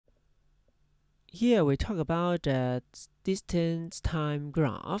Here we talk about the distance time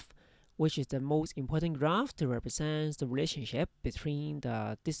graph, which is the most important graph to represent the relationship between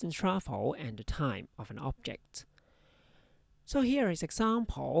the distance travel and the time of an object. So here is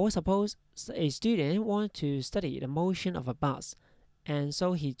example. Suppose a student wants to study the motion of a bus, and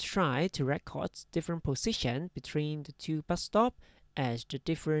so he tried to record different position between the two bus stops at the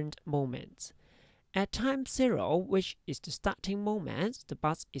different moments. At time 0, which is the starting moment, the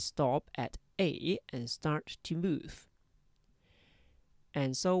bus is stopped at A and start to move.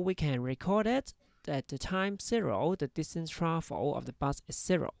 And so we can record it at the time 0, the distance travel of the bus is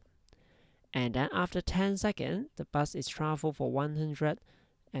 0. And then after 10 seconds, the bus is travel for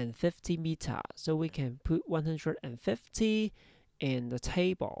 150 meters. So we can put 150 in the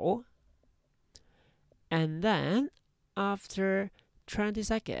table. And then after 20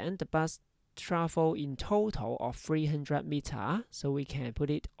 seconds, the bus travel in total of 300 meters, so we can put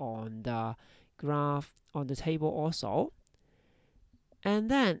it on the graph on the table also.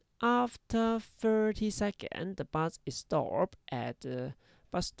 And then after 30 seconds, the bus is stopped at the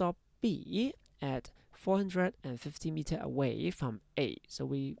bus stop B at 450 meters away from A, so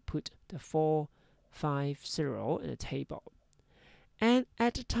we put the 450 in the table. And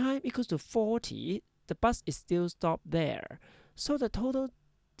at the time equals to 40, the bus is still stopped there, so the total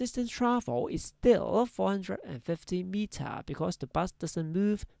distance travel is still 450 meters because the bus doesn't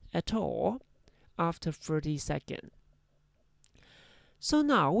move at all after 30 seconds. So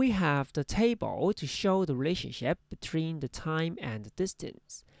now we have the table to show the relationship between the time and the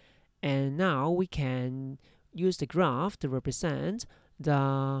distance. And now we can use the graph to represent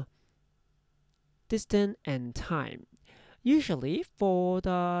the distance and time. Usually for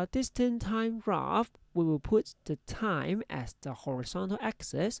the distance time graph, we will put the time as the horizontal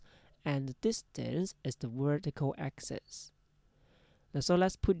axis and the distance as the vertical axis. So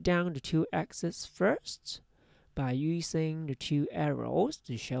let's put down the two axes first by using the two arrows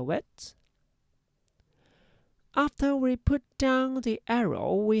to show it. After we put down the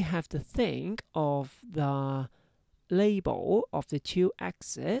arrow, we have to think of the label of the two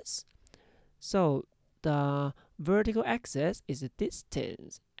axes. So the vertical axis is the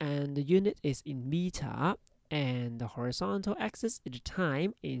distance and the unit is in meter, and the horizontal axis is the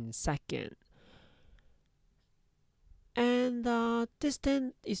time in second. And the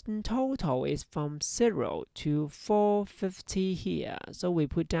distance in total is from 0 to 450 here. So we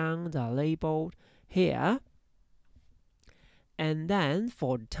put down the label here. And then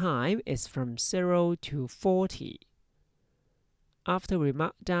for the time is from 0 to 40. After we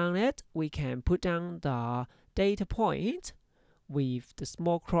mark down it, we can put down the data point with the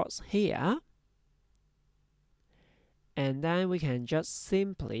small cross here. And then we can just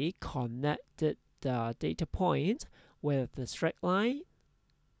simply connect the data point with the straight line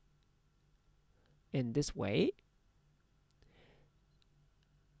in this way.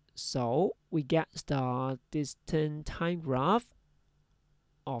 So we get the distance time graph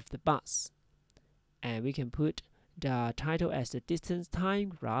of the bus. And we can put the title as the distance time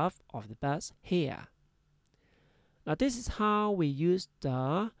graph of the bus here. Now this is how we use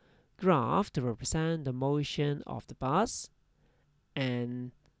the graph to represent the motion of the bus,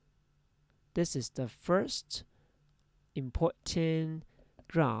 and this is the first important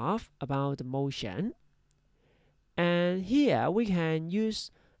graph about the motion. And here we can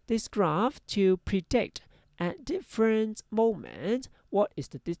use this graph to predict at different moments what is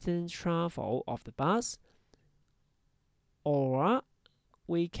the distance travel of the bus, or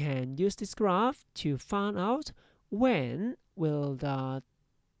we can use this graph to find out when will the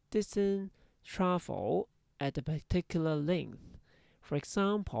distance travel at a particular length. For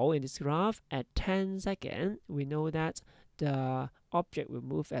example, in this graph, at 10 seconds, we know that the object will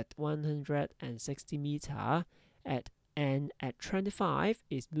move at 160 meters, and at 25,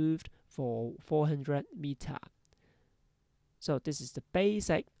 it's moved for 400 meters. So this is the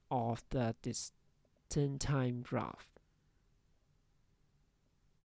basic of the distance time graph.